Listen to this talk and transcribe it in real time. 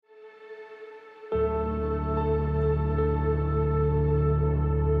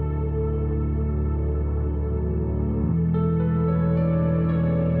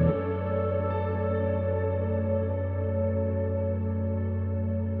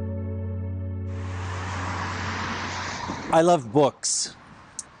I love books.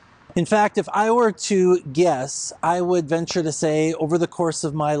 In fact, if I were to guess, I would venture to say over the course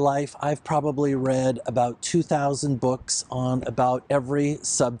of my life, I've probably read about 2,000 books on about every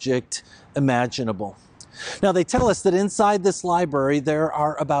subject imaginable. Now, they tell us that inside this library, there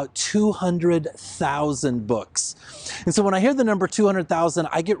are about 200,000 books. And so when I hear the number 200,000,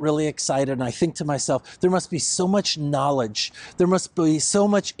 I get really excited and I think to myself, there must be so much knowledge. There must be so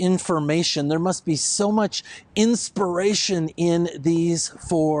much information. There must be so much inspiration in these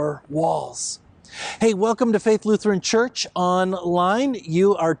four walls. Hey, welcome to Faith Lutheran Church Online.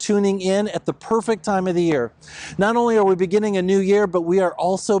 You are tuning in at the perfect time of the year. Not only are we beginning a new year, but we are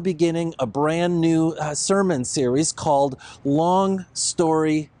also beginning a brand new sermon series called Long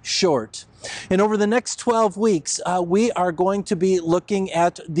Story Short. And over the next 12 weeks, we are going to be looking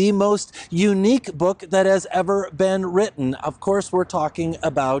at the most unique book that has ever been written. Of course, we're talking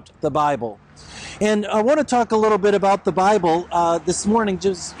about the Bible. And I want to talk a little bit about the Bible this morning,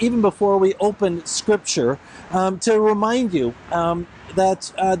 just even before we open Scripture, to remind you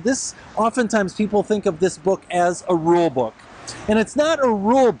that oftentimes people think of this book as a rule book. And it's not a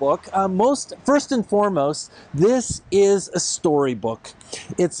rule book. First and foremost, this is a storybook.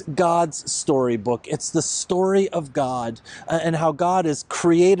 It's God's storybook. It's the story of God and how God has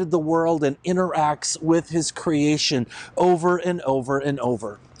created the world and interacts with His creation over and over and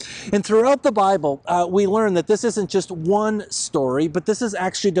over. And throughout the Bible, we learn that this isn't just one story, but this is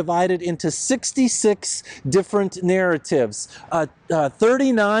actually divided into 66 different narratives,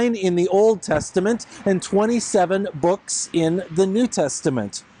 39 in the Old Testament and 27 books in the New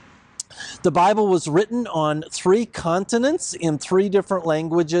Testament. The Bible was written on 3 continents in 3 different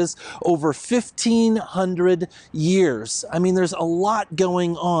languages over 1,500 years. I mean, there's a lot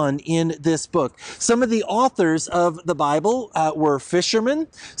going on in this book. Some of the authors of the Bible were fishermen,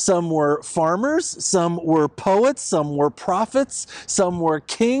 some were farmers, some were poets, some were prophets, some were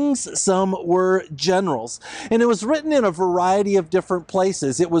kings, some were generals. And it was written in a variety of different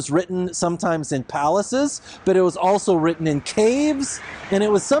places. It was written sometimes in palaces, but it was also written in caves, and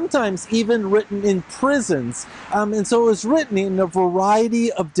it was sometimes even written in prisons. And so it was written in a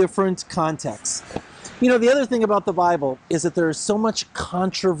variety of different contexts. You know, the other thing about the Bible is that there's so much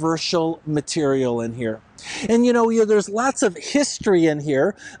controversial material in here. And there's lots of history in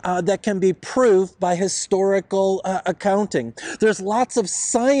here that can be proved by historical accounting. There's lots of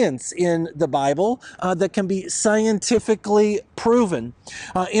science in the Bible that can be scientifically proven.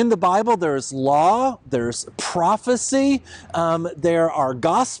 In the Bible, there's law, there's prophecy, there are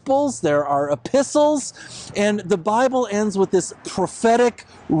gospels, there are epistles, and the Bible ends with this prophetic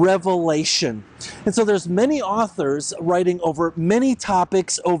revelation. And so there's many authors writing over many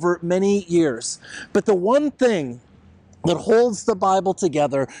topics over many years. But the one thing that holds the Bible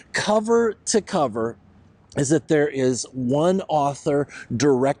together cover to cover is that there is one author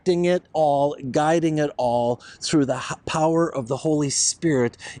directing it all, guiding it all through the power of the Holy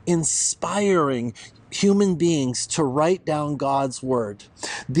Spirit, inspiring human beings to write down God's Word.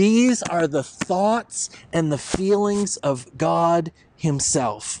 These are the thoughts and the feelings of God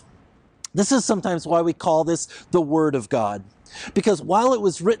Himself. This is sometimes why we call this the Word of God. Because while it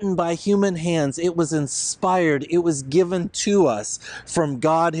was written by human hands, it was inspired, it was given to us from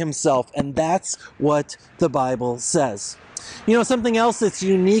God Himself, and that's what the Bible says. You know, something else that's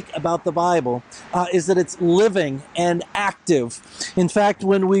unique about the Bible is that it's living and active. In fact,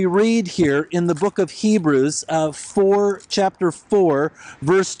 when we read here in the book of Hebrews, chapter 4,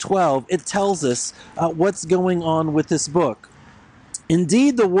 verse 12, it tells us what's going on with this book.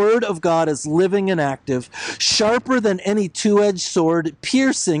 Indeed, the Word of God is living and active, sharper than any two-edged sword,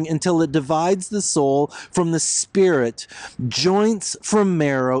 piercing until it divides the soul from the spirit, joints from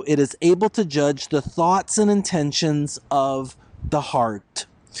marrow. It is able to judge the thoughts and intentions of the heart.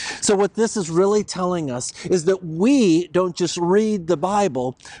 So what this is really telling us is that we don't just read the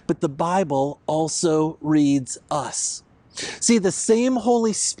Bible, but the Bible also reads us. See, the same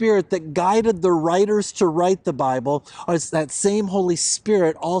Holy Spirit that guided the writers to write the Bible, that same Holy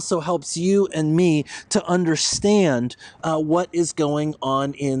Spirit also helps you and me to understand what is going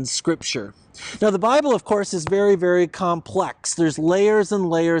on in Scripture. Now, the Bible, of course, is very, very complex. There's layers and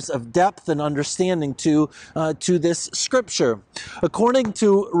layers of depth and understanding to this Scripture. According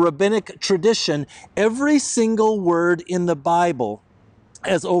to rabbinic tradition, every single word in the Bible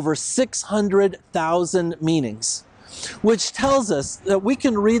has over 600,000 meanings, which tells us that we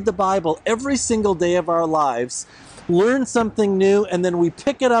can read the Bible every single day of our lives, learn something new, and then we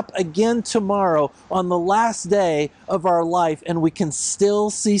pick it up again tomorrow on the last day of our life, and we can still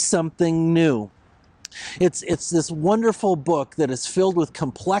see something new. It's this wonderful book that is filled with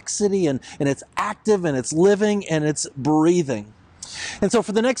complexity, and it's active, and it's living, and it's breathing. And so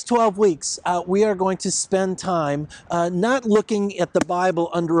for the next 12 weeks, we are going to spend time not looking at the Bible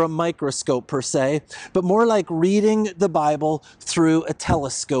under a microscope per se, but more like reading the Bible through a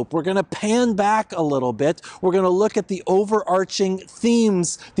telescope. We're going to pan back a little bit. We're going to look at the overarching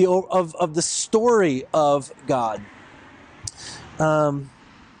themes of the story of God.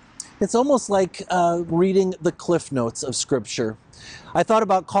 It's almost like reading the Cliff Notes of Scripture. I thought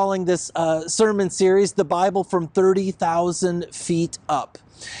about calling this sermon series, The Bible from 30,000 Feet Up.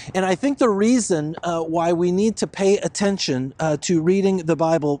 And I think the reason why we need to pay attention to reading the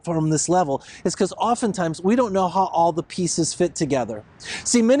Bible from this level is because oftentimes we don't know how all the pieces fit together.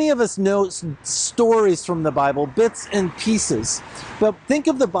 See, many of us know stories from the Bible, bits and pieces, but think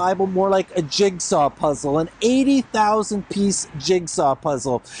of the Bible more like a jigsaw puzzle, an 80,000 piece jigsaw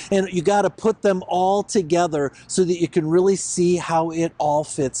puzzle. And you got to put them all together so that you can really see how it all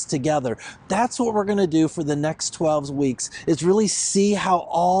fits together. That's what we're going to do for the next 12 weeks, is really see how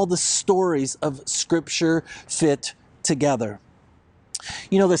all the stories of Scripture fit together.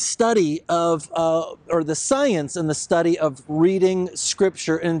 You know, the study of, or the science and the study of reading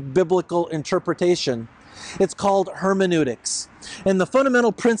Scripture and biblical interpretation, it's called hermeneutics. And the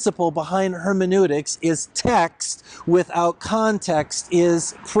fundamental principle behind hermeneutics is text without context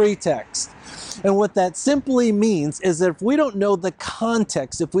is pretext. And what that simply means is that if we don't know the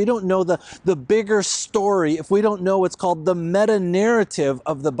context, if we don't know the bigger story, if we don't know what's called the meta-narrative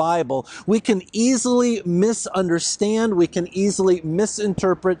of the Bible, we can easily misunderstand, we can easily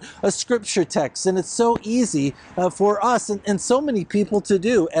misinterpret a scripture text. And it's so easy for us and so many people to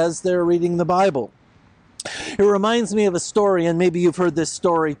do as they're reading the Bible. It reminds me of a story, and maybe you've heard this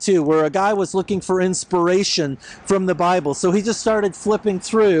story too, where a guy was looking for inspiration from the Bible. So he just started flipping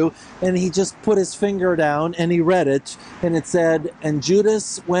through, and he just put his finger down, and he read it, and it said, "And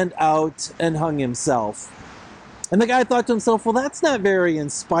Judas went out and hung himself." And the guy thought to himself, well, that's not very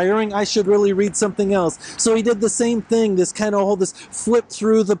inspiring. I should really read something else. So he did the same thing, this flip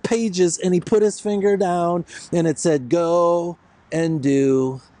through the pages, and he put his finger down, and it said, "Go and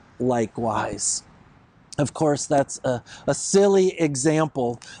do likewise." Of course, that's a silly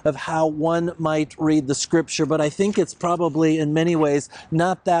example of how one might read the Scripture, but I think it's probably in many ways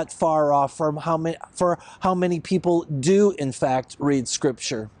not that far off from how many people do in fact read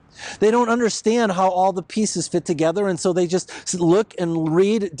Scripture. They don't understand how all the pieces fit together, and so they just look and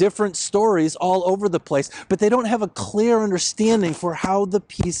read different stories all over the place, but they don't have a clear understanding for how the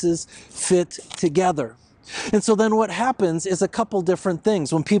pieces fit together. And so then what happens is a couple different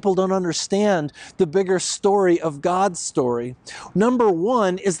things when people don't understand the bigger story of God's story. Number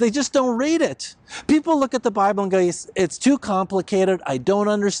one is they just don't read it. People look at the Bible and go, it's too complicated, I don't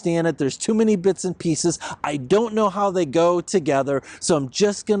understand it, there's too many bits and pieces, I don't know how they go together, so I'm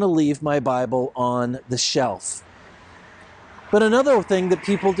just going to leave my Bible on the shelf. But another thing that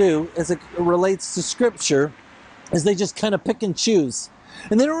people do as it relates to Scripture is they just kind of pick and choose.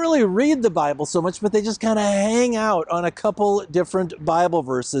 And they don't really read the Bible so much, but they just kind of hang out on a couple different Bible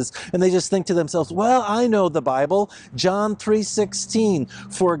verses. And they just think to themselves, well, I know the Bible. John 3:16,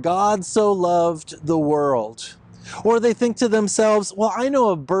 for God so loved the world. Or they think to themselves, well, I know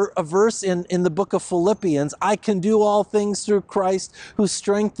a verse in the book of Philippians, I can do all things through Christ who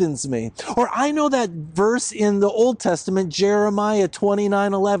strengthens me. Or I know that verse in the Old Testament, Jeremiah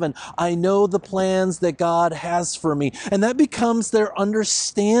 29:11, I know the plans that God has for me. And that becomes their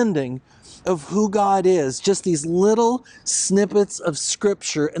understanding of who God is, just these little snippets of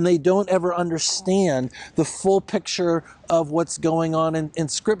Scripture, and they don't ever understand the full picture of what's going on in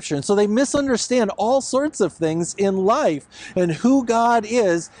Scripture. And so they misunderstand all sorts of things in life and who God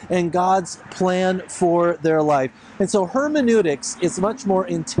is and God's plan for their life. And so hermeneutics is much more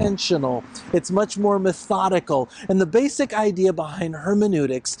intentional. It's much more methodical. And the basic idea behind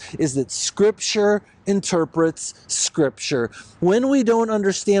hermeneutics is that Scripture interprets Scripture. When we don't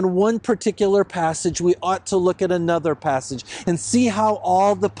understand one particular passage, we ought to look at another passage and see how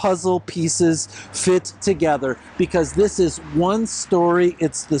all the puzzle pieces fit together, because this is one story.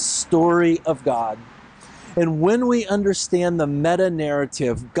 It's the story of God. And when we understand the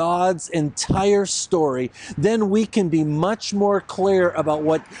meta-narrative, God's entire story, then we can be much more clear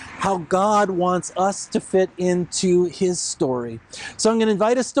about how God wants us to fit into His story. So I'm going to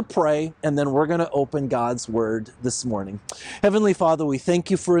invite us to pray, and then we're going to open God's Word this morning. Heavenly Father, we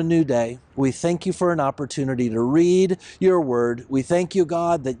thank you for a new day. We thank you for an opportunity to read your Word. We thank you,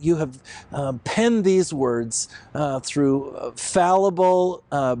 God, that you have penned these words through fallible,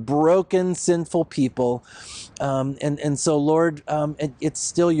 broken, sinful people And so, Lord, it's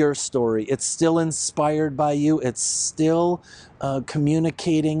still your story. It's still inspired by you. It's still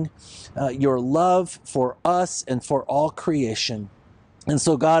communicating your love for us and for all creation. And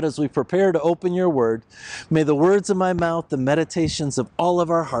so, God, as we prepare to open your word, may the words of my mouth, the meditations of all of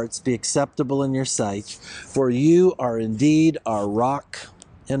our hearts be acceptable in your sight. For you are indeed our rock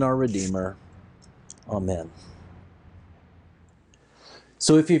and our Redeemer. Amen.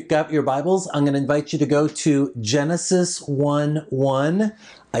 So if you've got your Bibles, I'm going to invite you to go to Genesis 1:1.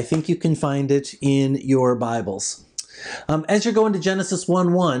 I think you can find it in your Bibles. As you're going to Genesis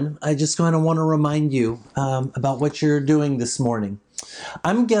 1:1, I just kind of want to remind you about what you're doing this morning.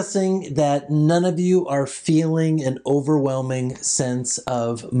 I'm guessing that none of you are feeling an overwhelming sense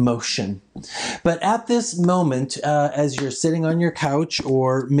of motion. But at this moment, as you're sitting on your couch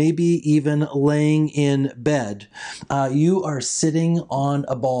or maybe even laying in bed, you are sitting on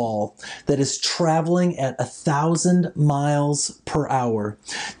a ball that is traveling at 1,000 miles per hour.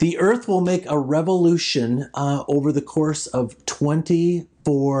 The Earth will make a revolution over the course of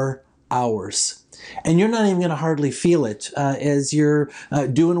 24 hours. And you're not even going to hardly feel it as you're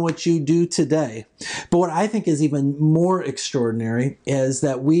doing what you do today. But what I think is even more extraordinary is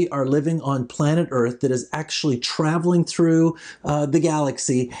that we are living on planet Earth that is actually traveling through the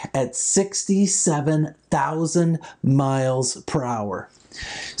galaxy at 67,000 miles per hour.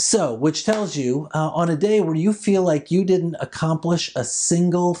 So, which tells you on a day where you feel like you didn't accomplish a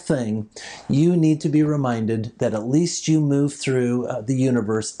single thing, you need to be reminded that at least you moved through the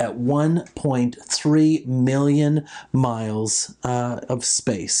universe at 1.3 million miles of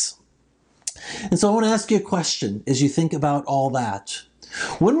space. And so I want to ask you a question as you think about all that.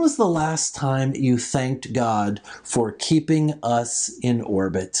 When was the last time you thanked God for keeping us in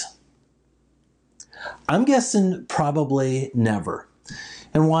orbit? I'm guessing probably never.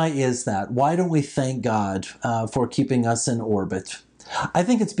 And why is that? Why don't we thank God for keeping us in orbit? I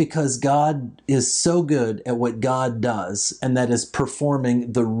think it's because God is so good at what God does, and that is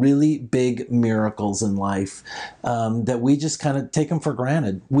performing the really big miracles in life, that we just kind of take them for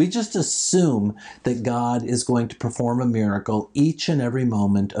granted. We just assume that God is going to perform a miracle each and every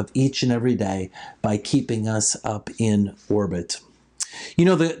moment of each and every day by keeping us up in orbit. You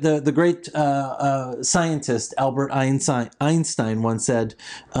know, the great scientist Albert Einstein once said,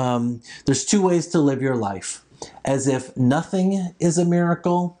 there's two ways to live your life, as if nothing is a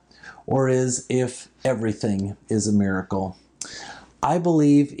miracle or as if everything is a miracle. I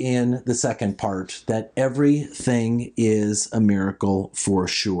believe in the second part, that everything is a miracle for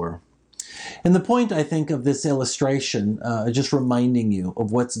sure. And the point, I think, of this illustration, just reminding you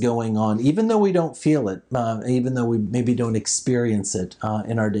of what's going on, even though we don't feel it, even though we maybe don't experience it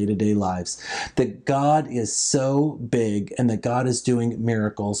in our day-to-day lives, that God is so big and that God is doing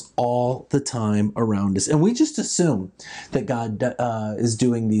miracles all the time around us. And we just assume that God is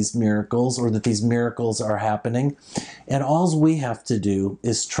doing these miracles or that these miracles are happening. And all we have to do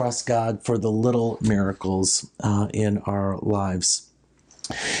is trust God for the little miracles in our lives.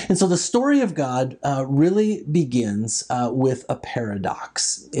 And so the story of God really begins with a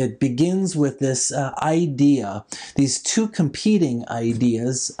paradox. It begins with this idea, these two competing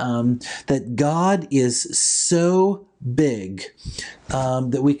ideas, that God is so big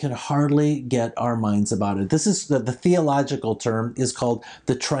that we can hardly get our minds about it. This is the theological term is called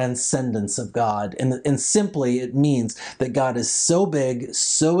the transcendence of God. And simply it means that God is so big,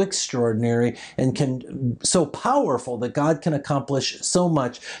 so extraordinary, and so powerful that God can accomplish so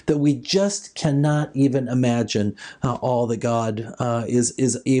much that we just cannot even imagine all that God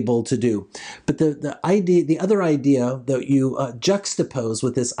is able to do. But the other idea that you juxtapose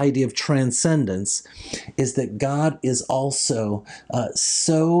with this idea of transcendence is that God is also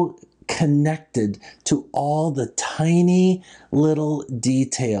so connected to all the tiny little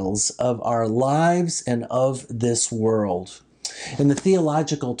details of our lives and of this world. And the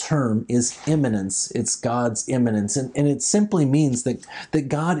theological term is immanence. It's God's immanence. And it simply means that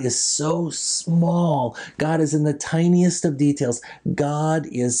God is so small. God is in the tiniest of details. God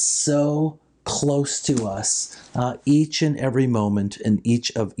is so close to us each and every moment and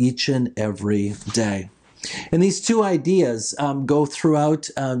each and every day. And these two ideas go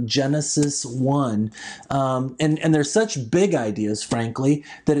throughout Genesis 1. And they're such big ideas, frankly,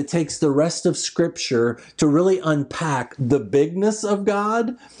 that it takes the rest of Scripture to really unpack the bigness of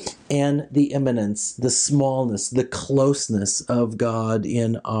God and the immanence, the smallness, the closeness of God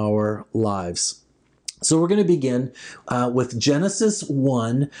in our lives. So we're going to begin with Genesis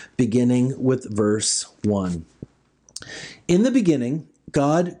 1, beginning with verse 1. In the beginning,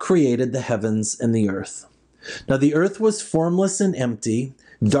 God created the heavens and the earth. Now the earth was formless and empty.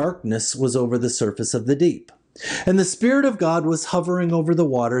 Darkness was over the surface of the deep. And the Spirit of God was hovering over the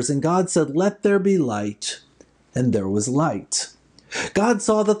waters, and God said, "Let there be light." And there was light. God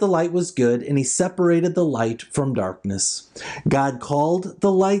saw that the light was good, and he separated the light from darkness. God called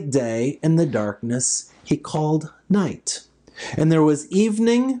the light day, and the darkness he called night. And there was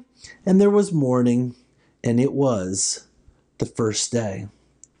evening, and there was morning, and it was the first day.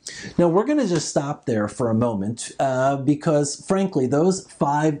 Now, we're going to just stop there for a moment because, frankly, those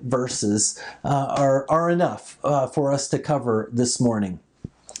 5 verses are enough for us to cover this morning.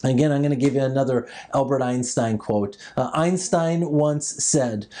 Again, I'm going to give you another Albert Einstein quote. Einstein once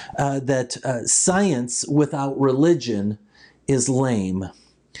said that science without religion is lame,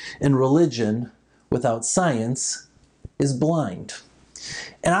 and religion without science is blind.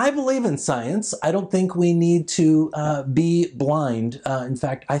 And I believe in science. I don't think we need to be blind. In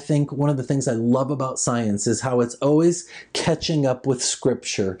fact, I think one of the things I love about science is how it's always catching up with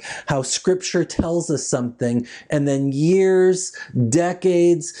Scripture. How Scripture tells us something, and then years,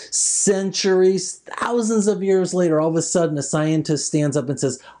 decades, centuries, thousands of years later, all of a sudden a scientist stands up and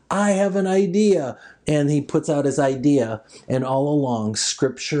says, "I have an idea." And he puts out his idea, and all along,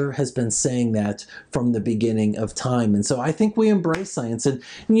 Scripture has been saying that from the beginning of time. And so I think we embrace science. And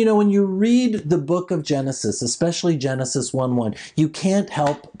you know, when you read the book of Genesis, especially Genesis 1:1, you can't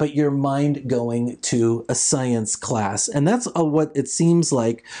help but your mind going to a science class. And that's what it seems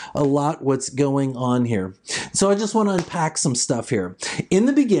like a lot what's going on here. So I just want to unpack some stuff here. In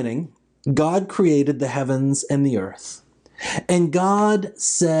the beginning, God created the heavens and the earth. And God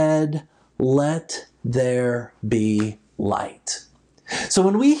said, "Let there be light." So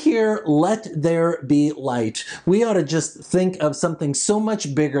when we hear "let there be light," we ought to just think of something so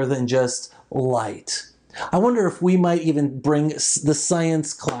much bigger than just light. I wonder if we might even bring the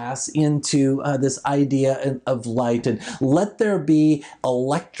science class into this idea of light. And let there be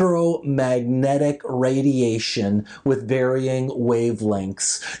electromagnetic radiation with varying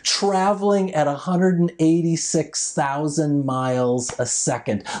wavelengths, traveling at 186,000 miles a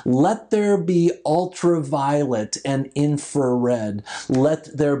second. Let there be ultraviolet and infrared.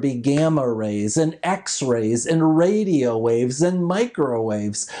 Let there be gamma rays and X-rays and radio waves and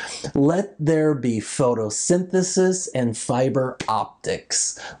microwaves. Let there be photosynthesis and fiber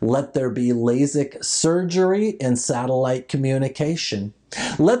optics. Let there be LASIK surgery and satellite communication.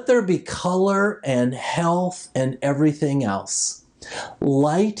 Let there be color and health and everything else.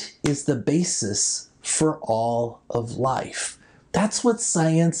 Light is the basis for all of life. That's what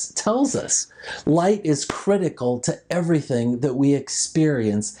science tells us. Light is critical to everything that we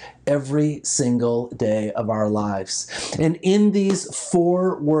experience every single day of our lives. And in these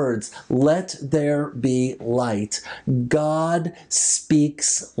 4 words, "let there be light," God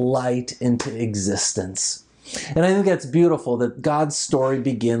speaks light into existence. And I think that's beautiful that God's story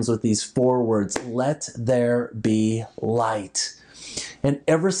begins with these 4 words, "Let there be light." And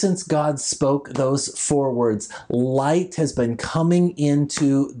ever since God spoke those 4 words, light has been coming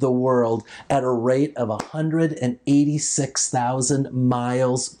into the world at a rate of 186,000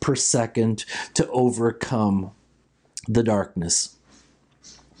 miles per second to overcome the darkness.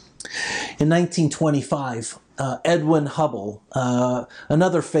 In 1925, Edwin Hubble,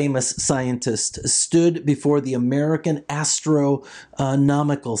 another famous scientist, stood before the American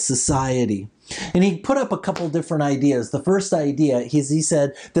Astronomical Society. And he put up a couple different ideas. The first idea is he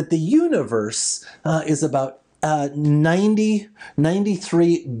said that the universe is about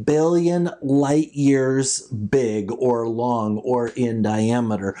 93 billion light years big or long or in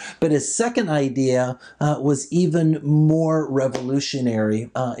diameter. But his second idea was even more revolutionary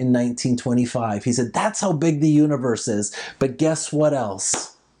in 1925. He said, that's how big the universe is. But guess what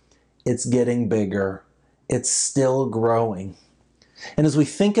else? It's getting bigger. It's still growing. And as we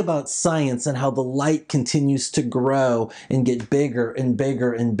think about science and how the light continues to grow and get bigger and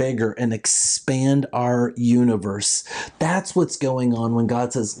bigger and bigger and expand our universe, that's what's going on when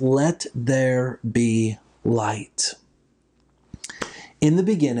God says, let there be light. In the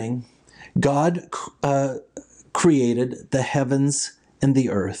beginning, God created the heavens and the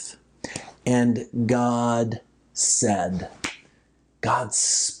earth. And God said, God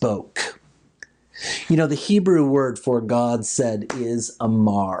spoke. You know, the Hebrew word for God said is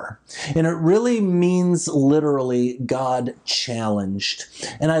amar. And it really means literally God challenged.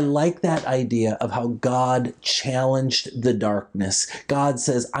 And I like that idea of how God challenged the darkness. God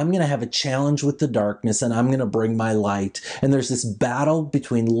says, I'm going to have a challenge with the darkness and I'm going to bring my light. And there's this battle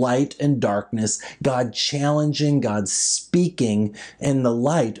between light and darkness, God challenging, God speaking, and the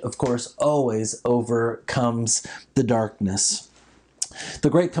light, of course, always overcomes the darkness. The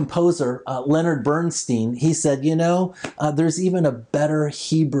great composer Leonard Bernstein, he said, there's even a better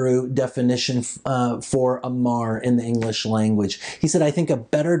Hebrew definition for amar in the English language. He said, I think a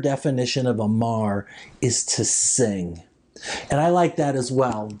better definition of amar is to sing. And I like that as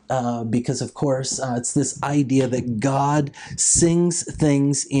well, because, of course, it's this idea that God sings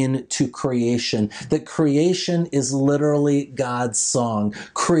things into creation, that creation is literally God's song.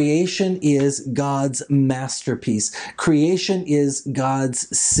 Creation is God's masterpiece. Creation is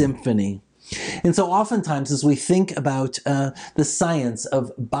God's symphony. And so oftentimes as we think about the science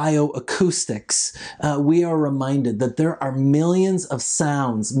of bioacoustics, we are reminded that there are millions of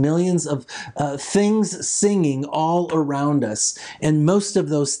sounds, millions of things singing all around us, and most of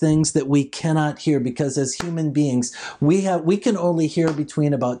those things that we cannot hear, because as human beings, we can only hear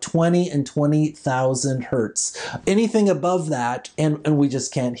between about 20 and 20,000 hertz. Anything above that, and we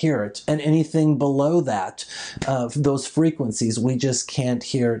just can't hear it. And anything below that, those frequencies, we just can't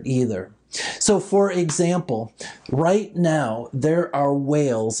hear it either. So, for example, right now there are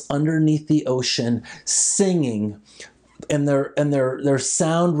whales underneath the ocean singing, and their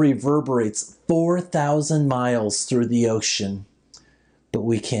sound reverberates 4,000 miles through the ocean, but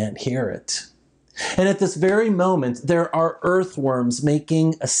we can't hear it. And at this very moment, there are earthworms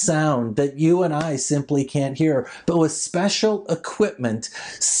making a sound that you and I simply can't hear. But with special equipment,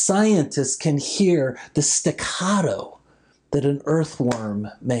 scientists can hear the staccato that an earthworm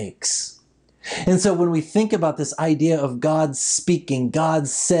makes. And so when we think about this idea of God speaking, God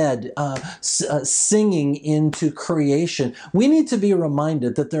said, singing into creation, we need to be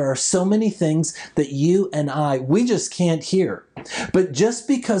reminded that there are so many things that you and we just can't hear. But just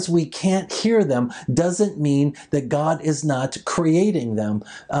because we can't hear them doesn't mean that God is not creating them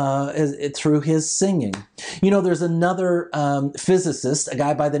through his singing. There's another physicist, a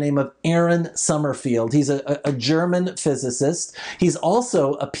guy by the name of Aaron Sommerfeld. He's a German physicist. He's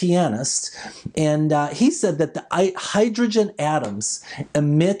also a pianist. And he said that the hydrogen atoms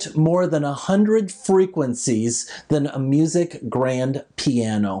emit more than 100 frequencies than a music grand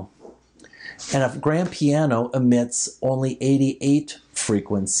piano. And a grand piano emits only 88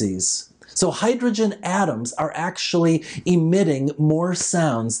 frequencies. So hydrogen atoms are actually emitting more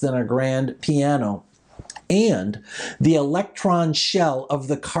sounds than a grand piano. And the electron shell of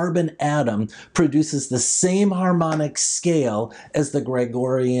the carbon atom produces the same harmonic scale as the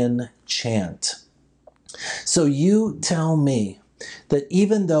Gregorian chant. So you tell me that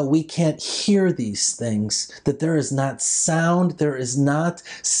even though we can't hear these things, that there is not sound, there is not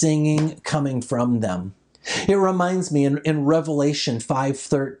singing coming from them. It reminds me in Revelation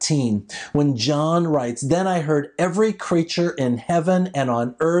 5:13, when John writes, "Then I heard every creature in heaven and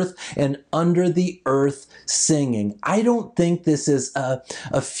on earth and under the earth singing." I don't think this is a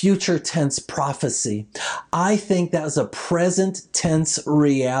future tense prophecy. I think that was a present tense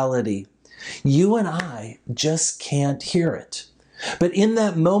reality. You and I just can't hear it. But in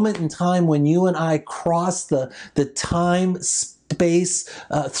that moment in time when you and I cross the time-space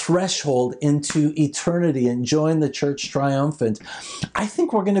threshold into eternity and join the church triumphant, I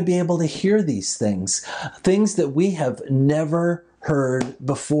think we're going to be able to hear these things that we have never heard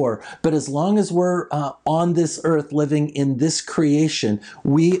before. But as long as we're on this earth living in this creation,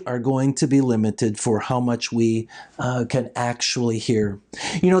 we are going to be limited for how much we can actually hear.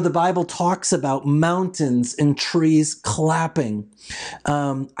 The Bible talks about mountains and trees clapping.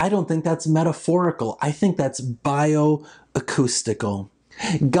 I don't think that's metaphorical. I think that's bioacoustical.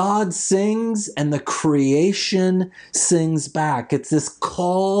 God sings and the creation sings back. It's this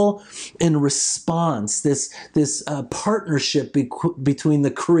call and response, this partnership between the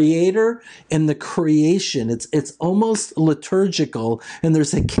creator and the creation. It's almost liturgical, and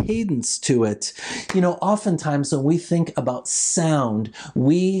there's a cadence to it. Oftentimes when we think about sound,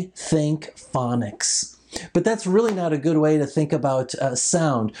 we think phonics. But that's really not a good way to think about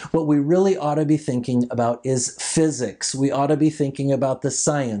sound. What we really ought to be thinking about is physics. We ought to be thinking about the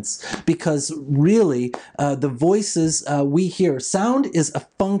science, because really the voices we hear, sound is a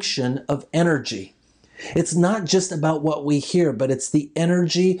function of energy. It's not just about what we hear, but it's the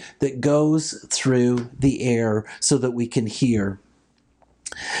energy that goes through the air so that we can hear.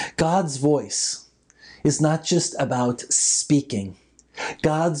 God's voice is not just about speaking.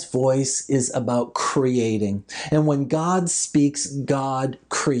 God's voice is about creating. And when God speaks, God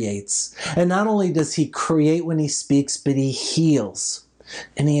creates. And not only does he create when he speaks, but he heals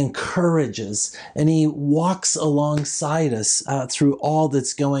and he encourages and he walks alongside us through all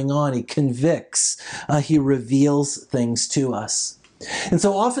that's going on. He convicts. He reveals things to us. And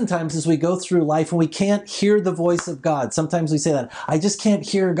so oftentimes as we go through life and we can't hear the voice of God, sometimes we say that, I just can't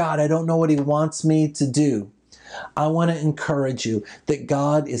hear God. I don't know what he wants me to do. I want to encourage you that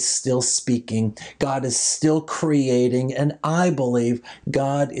God is still speaking, God is still creating, and I believe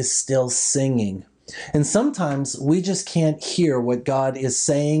God is still singing. And sometimes we just can't hear what God is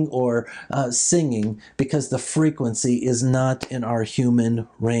saying or singing because the frequency is not in our human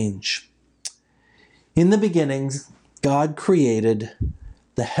range. In the beginnings, God created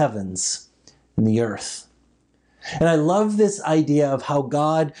the heavens and the earth. And I love this idea of how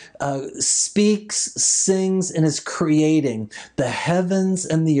God speaks, sings, and is creating the heavens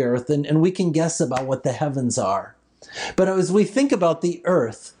and the earth. And we can guess about what the heavens are. But as we think about the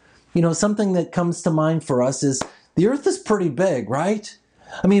earth, something that comes to mind for us is the earth is pretty big, right?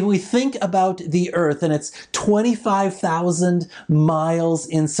 I mean, we think about the earth and it's 25,000 miles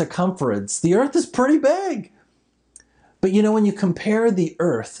in circumference. The earth is pretty big. But when you compare the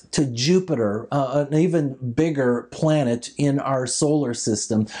Earth to Jupiter, an even bigger planet in our solar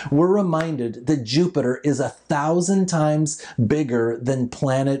system, we're reminded that Jupiter is 1,000 times bigger than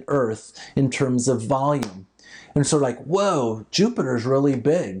planet Earth in terms of volume. And so like, whoa, Jupiter's really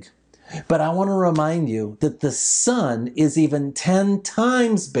big. But I want to remind you that the sun is even 10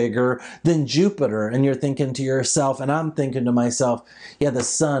 times bigger than Jupiter. And you're thinking to yourself, and I'm thinking to myself, yeah, the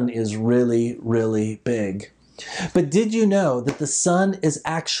sun is really, really big. But did you know that the sun is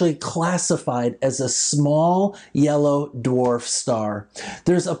actually classified as a small yellow dwarf star?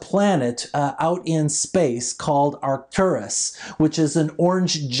 There's a planet out in space called Arcturus, which is an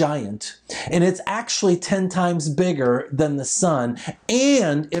orange giant. And it's actually 10 times bigger than the sun,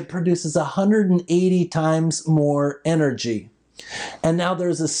 and it produces 180 times more energy. And now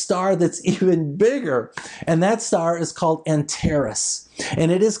there's a star that's even bigger, and that star is called Antares.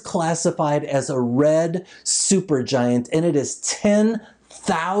 And it is classified as a red supergiant, and it is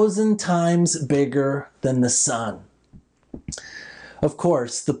 10,000 times bigger than the sun. Of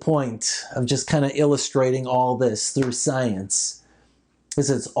course, the point of just kind of illustrating all this through science is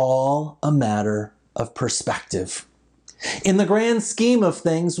it's all a matter of perspective. In the grand scheme of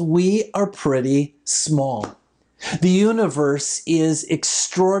things, we are pretty small. The universe is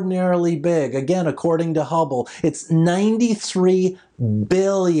extraordinarily big. Again, according to Hubble, it's 93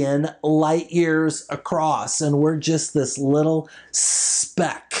 billion light years across, and we're just this little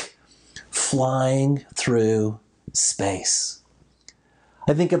speck flying through space.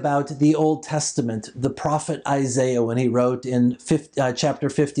 I think about the Old Testament, the prophet Isaiah, when he wrote in chapter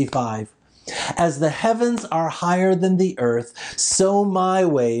 55, "As the heavens are higher than the earth, so my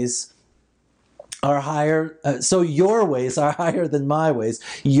ways are higher, so your ways are higher than my ways.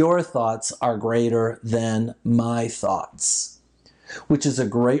 Your thoughts are greater than my thoughts." Which is a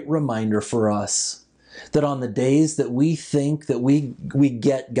great reminder for us that on the days that we think that we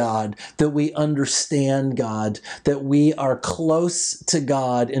get God, that we understand God, that we are close to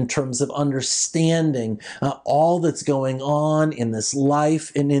God in terms of understanding all that's going on in this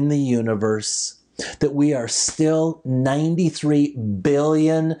life and in the universe, that we are still 93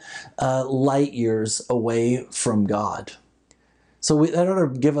 billion light years away from God. So that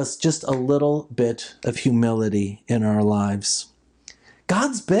ought to give us just a little bit of humility in our lives.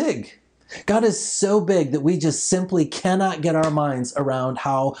 God's big. God is so big that we just simply cannot get our minds around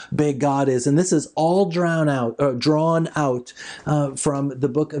how big God is. And this is all drawn out from the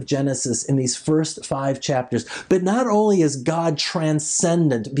book of Genesis in these first 5 chapters. But not only is God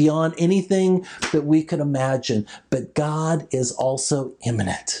transcendent beyond anything that we could imagine, but God is also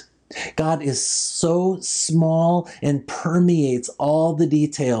immanent. God is so small and permeates all the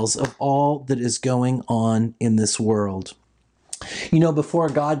details of all that is going on in this world. Before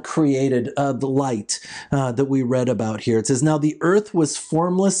God created the light that we read about here, it says, "Now the earth was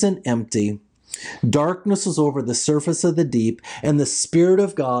formless and empty. Darkness was over the surface of the deep, and the Spirit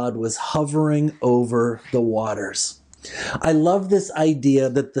of God was hovering over the waters." I love this idea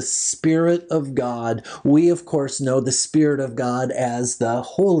that the Spirit of God, we of course know the Spirit of God as the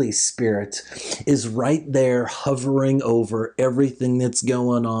Holy Spirit, is right there hovering over everything that's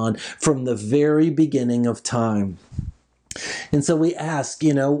going on from the very beginning of time. And so we ask,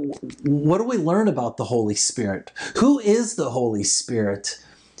 what do we learn about the Holy Spirit? Who is the Holy Spirit?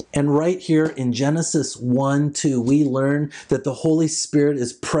 And right here in Genesis 1-2, we learn that the Holy Spirit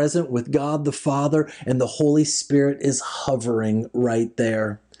is present with God the Father, and the Holy Spirit is hovering right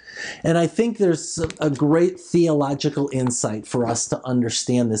there. And I think there's a great theological insight for us to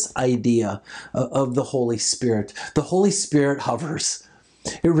understand this idea of the Holy Spirit. The Holy Spirit hovers.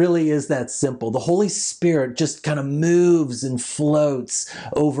 It really is that simple. The Holy Spirit just kind of moves and floats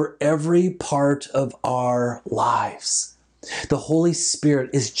over every part of our lives. The Holy Spirit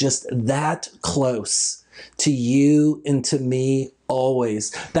is just that close to you and to me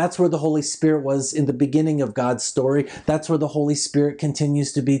always. That's where the Holy Spirit was in the beginning of God's story. That's where the Holy Spirit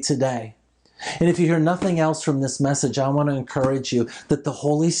continues to be today. And if you hear nothing else from this message, I want to encourage you that the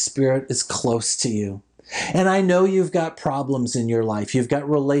Holy Spirit is close to you. And I know you've got problems in your life. You've got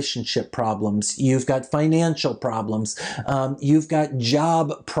relationship problems. You've got financial problems. You've got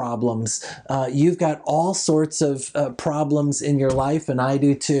job problems. You've got all sorts of problems in your life, and I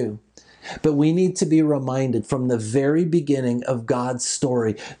do too. But we need to be reminded from the very beginning of God's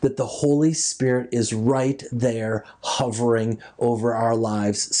story that the Holy Spirit is right there hovering over our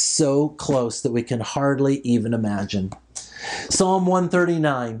lives, so close that we can hardly even imagine. Psalm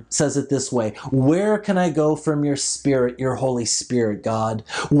 139 says it this way: "Where can I go from your Spirit, your Holy Spirit, God?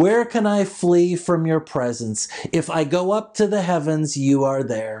 Where can I flee from your presence? If I go up to the heavens, you are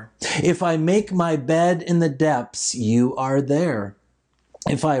there. If I make my bed in the depths, you are there.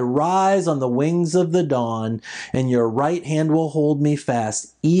 If I rise on the wings of the dawn, and your right hand will hold me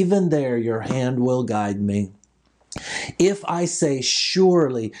fast, even there your hand will guide me. If I say,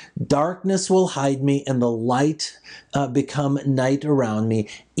 surely darkness will hide me, and the light become night around me,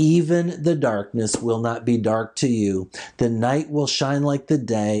 even the darkness will not be dark to you. The night will shine like the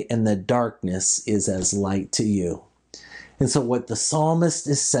day, and the darkness is as light to you." And so what the psalmist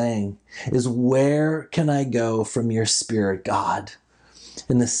is saying is, where can I go from your Spirit, God?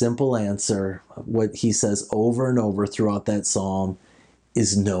 And the simple answer, what he says over and over throughout that psalm,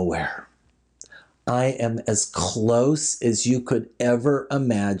 is nowhere. I am as close as you could ever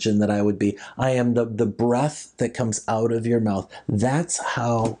imagine that I would be. I am the breath that comes out of your mouth. That's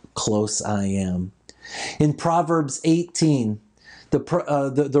how close I am. In Proverbs 18,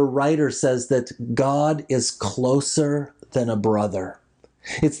 the writer says that God is closer than a brother.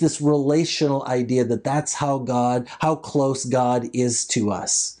 It's this relational idea that that's how close God is to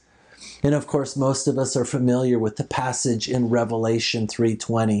us. And of course, most of us are familiar with the passage in Revelation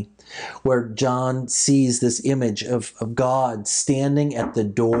 3:20, where John sees this image of God standing at the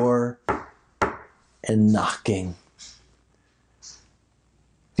door and knocking.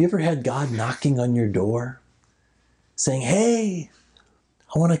 Have you ever had God knocking on your door, saying, "Hey,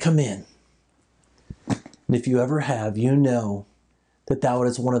 I want to come in"? And if you ever have, you know that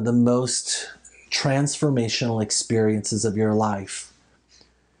was one of the most transformational experiences of your life.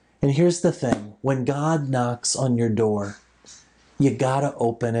 And here's the thing: when God knocks on your door, you gotta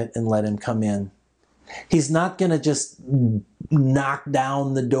open it and let him come in. He's not gonna just knock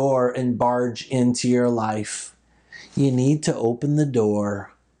down the door and barge into your life. You need to open the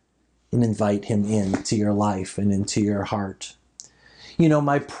door and invite him into your life and into your heart. You know,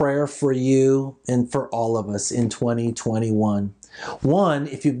 my prayer for you and for all of us in 2021, one,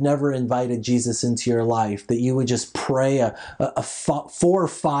 if you've never invited Jesus into your life, that you would just pray a 4 or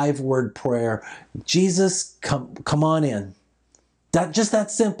 5 word prayer. Jesus, come on in.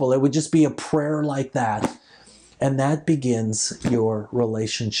 That simple. It would just be a prayer like that. And that begins your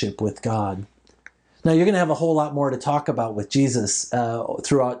relationship with God. Now, you're going to have a whole lot more to talk about with Jesus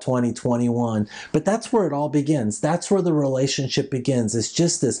throughout 2021, but that's where it all begins. That's where the relationship begins. It's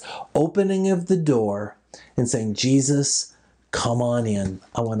just this opening of the door and saying, "Jesus, come on in.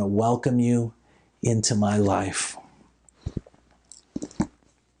 I want to welcome you into my life."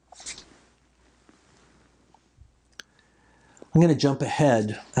 I'm going to jump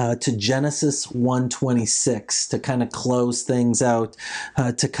ahead to Genesis 1:26 to kind of close things out,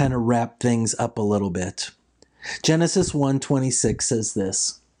 to kind of wrap things up a little bit. Genesis 1:26 says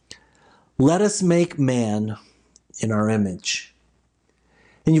this: "Let us make man in our image."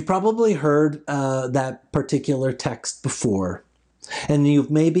 And you've probably heard that particular text before. And you've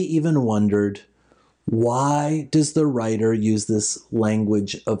maybe even wondered, why does the writer use this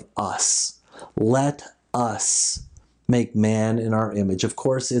language of us? Let us make man in our image. Of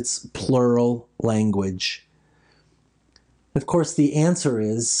course, it's plural language. Of course, the answer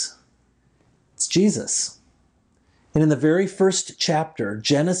is, it's Jesus. And in the very first chapter,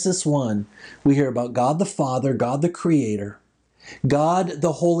 Genesis 1, we hear about God the Father, God the Creator, God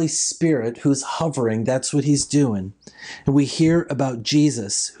the Holy Spirit who's hovering, that's what he's doing. And we hear about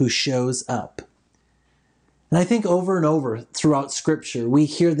Jesus who shows up. And I think over and over throughout Scripture, we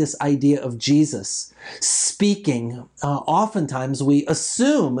hear this idea of Jesus speaking. Oftentimes we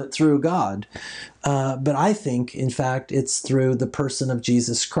assume through God, but I think, in fact, it's through the person of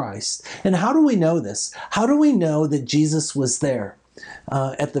Jesus Christ. And how do we know this? How do we know that Jesus was there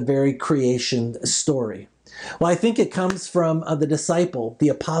at the very creation story? Well, I think it comes from the disciple, the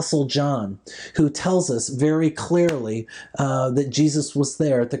Apostle John, who tells us very clearly that Jesus was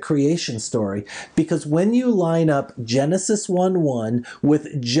there at the creation story. Because when you line up Genesis 1:1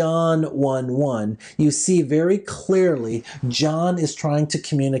 with John 1:1, you see very clearly John is trying to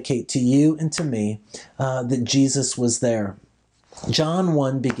communicate to you and to me that Jesus was there. John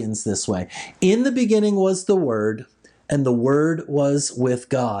 1 begins this way. In the beginning was the Word, and the Word was with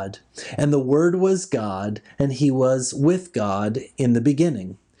God. And the Word was God, and he was with God in the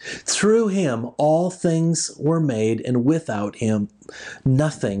beginning. Through him all things were made, and without him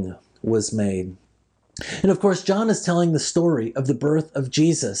nothing was made. And of course, John is telling the story of the birth of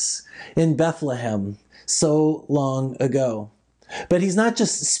Jesus in Bethlehem so long ago. But he's not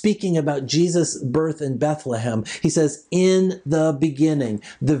just speaking about Jesus' birth in Bethlehem. He says, in the beginning,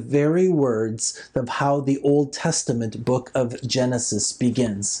 the very words of how the Old Testament book of Genesis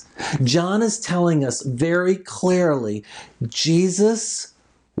begins. John is telling us very clearly, Jesus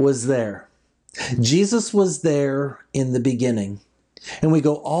was there. Jesus was there in the beginning. And we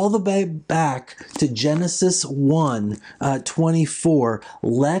go all the way back to Genesis 1:24.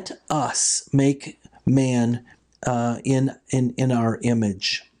 Let us make man in our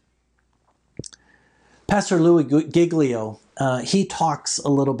image. Pastor Louis Giglio, he talks a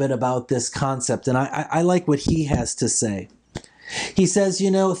little bit about this concept, and I like what he has to say. He says,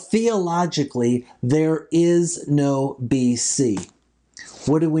 theologically, there is no BC.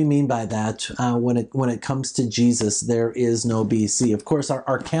 What do we mean by that? When it comes to Jesus, there is no BC. Of course,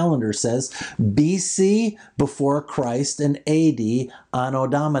 our calendar says BC, before Christ, and AD, Anno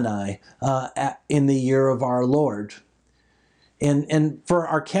Domini, in the year of our Lord. And for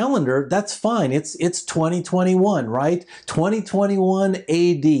our calendar, that's fine. It's 2021, right? 2021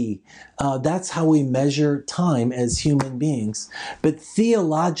 AD. That's how we measure time as human beings. But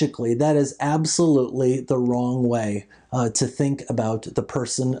theologically, that is absolutely the wrong way to think about the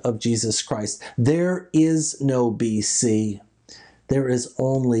person of Jesus Christ. There is no BC. There is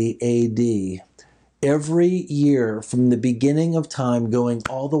only AD. Every year from the beginning of time going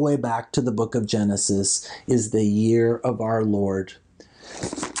all the way back to the book of Genesis is the year of our Lord.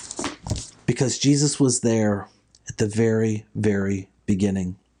 Because Jesus was there at the very, very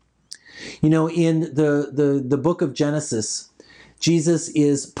beginning. In the book of Genesis, Jesus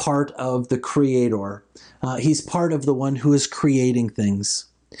is part of the Creator. He's part of the one who is creating things.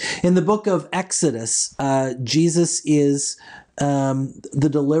 In the book of Exodus, Jesus is the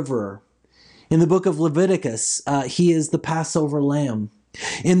deliverer. In the book of Leviticus, he is the Passover lamb.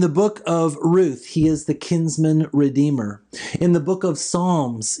 In the book of Ruth, he is the kinsman redeemer. In the book of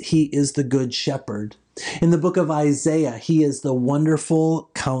Psalms, he is the good shepherd. In the book of Isaiah, he is the wonderful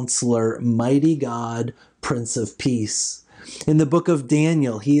counselor, mighty God, Prince of Peace. In the book of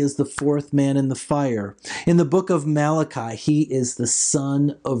Daniel, he is the fourth man in the fire. In the book of Malachi, he is the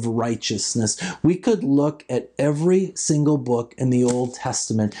Son of Righteousness. We could look at every single book in the Old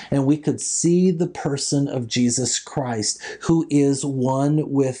Testament and we could see the person of Jesus Christ, who is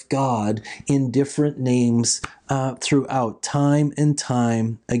one with God in different names throughout time and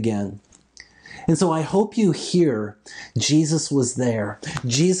time again. And so I hope you hear Jesus was there.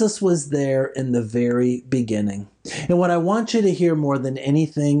 Jesus was there in the very beginning. And what I want you to hear more than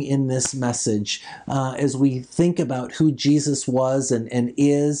anything in this message, as we think about who Jesus was and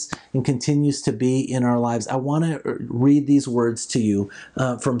is and continues to be in our lives, I want to read these words to you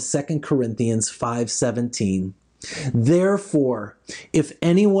from 2 Corinthians 5:17. Therefore, if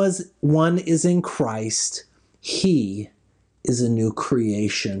anyone is in Christ, he is a new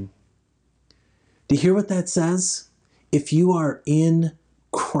creation. Do you hear what that says? If you are in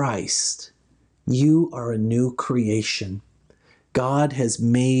Christ, you are a new creation. God has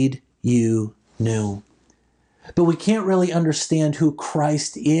made you new. But we can't really understand who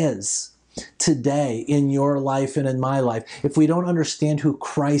Christ is today in your life and in my life if we don't understand who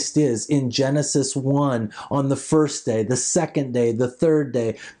Christ is in Genesis 1 on the first day, the second day, the third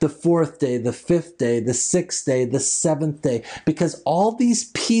day, the fourth day, the fifth day, the sixth day, the seventh day, because all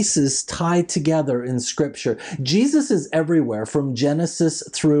these pieces tie together in Scripture. Jesus is everywhere from Genesis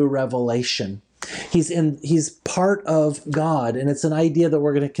through Revelation. He's part of God, and it's an idea that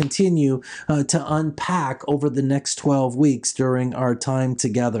we're going to continue to unpack over the next 12 weeks during our time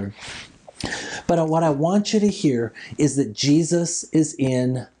together. But what I want you to hear is that Jesus is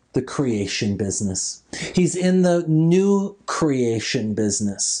in the creation business. He's in the new creation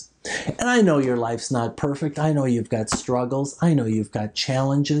business. And I know your life's not perfect. I know you've got struggles. I know you've got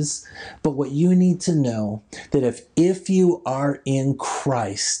challenges. But what you need to know, that if you are in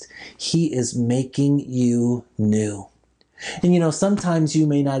Christ, He is making you new. And sometimes you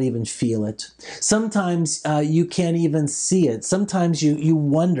may not even feel it. Sometimes you can't even see it. Sometimes you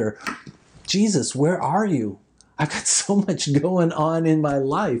wonder, Jesus, where are you? I've got so much going on in my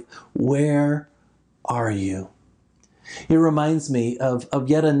life. Where are you? It reminds me of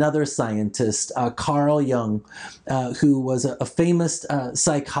yet another scientist, Carl Jung, who was a famous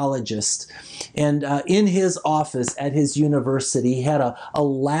psychologist. And in his office at his university, he had a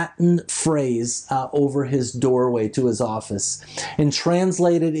Latin phrase over his doorway to his office. And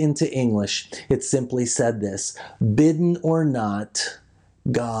translated into English, it simply said this: "Bidden or not,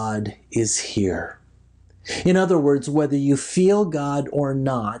 God is here." In other words, whether you feel God or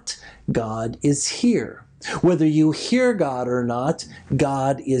not, God is here. Whether you hear God or not,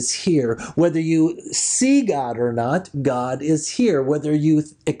 God is here. Whether you see God or not, God is here. Whether you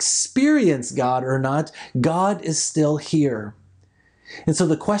experience God or not, God is still here. And so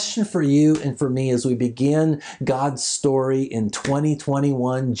the question for you and for me as we begin God's story in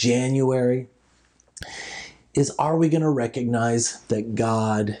 2021, January, is, are we going to recognize that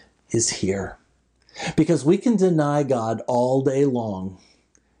God is here? Because we can deny God all day long,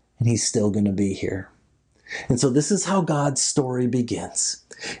 and He's still going to be here. And so this is how God's story begins.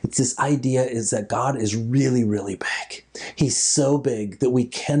 It's this idea is that God is really, really big. He's so big that we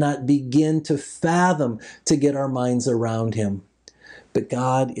cannot begin to fathom, to get our minds around Him. But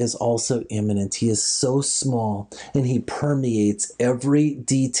God is also immanent. He is so small, and He permeates every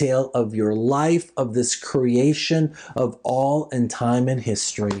detail of your life, of this creation, of all in time and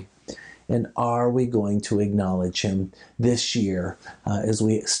history. And are we going to acknowledge Him this year as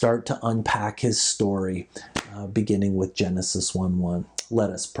we start to unpack His story, beginning with Genesis 1:1? Let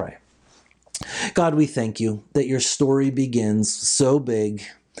us pray. God, we thank You that Your story begins so big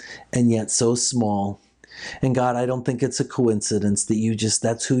and yet so small. And God, I don't think it's a coincidence that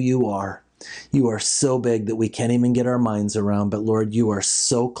that's who You are. You are so big that we can't even get our minds around. But Lord, You are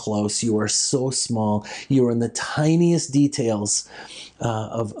so close. You are so small. You are in the tiniest details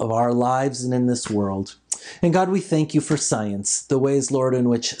of our lives and in this world. And God, we thank You for science, the ways, Lord, in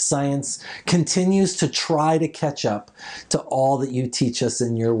which science continues to try to catch up to all that You teach us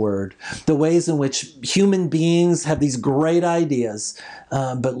in Your word, the ways in which human beings have these great ideas,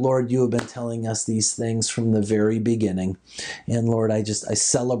 but Lord, You have been telling us these things from the very beginning. And Lord, I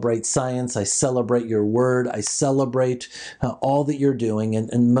celebrate science, I celebrate Your word, I celebrate all that You're doing,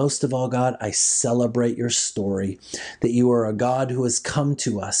 and most of all, God, I celebrate Your story, that You are a God who has come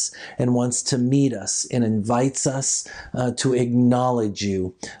to us and wants to meet us and invites us to acknowledge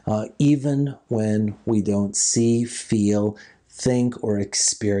You, even when we don't see, feel, think, or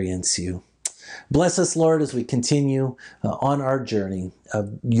experience You. Bless us, Lord, as we continue on our journey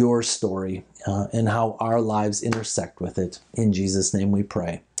of Your story and how our lives intersect with it. In Jesus' name we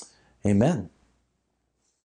pray. Amen.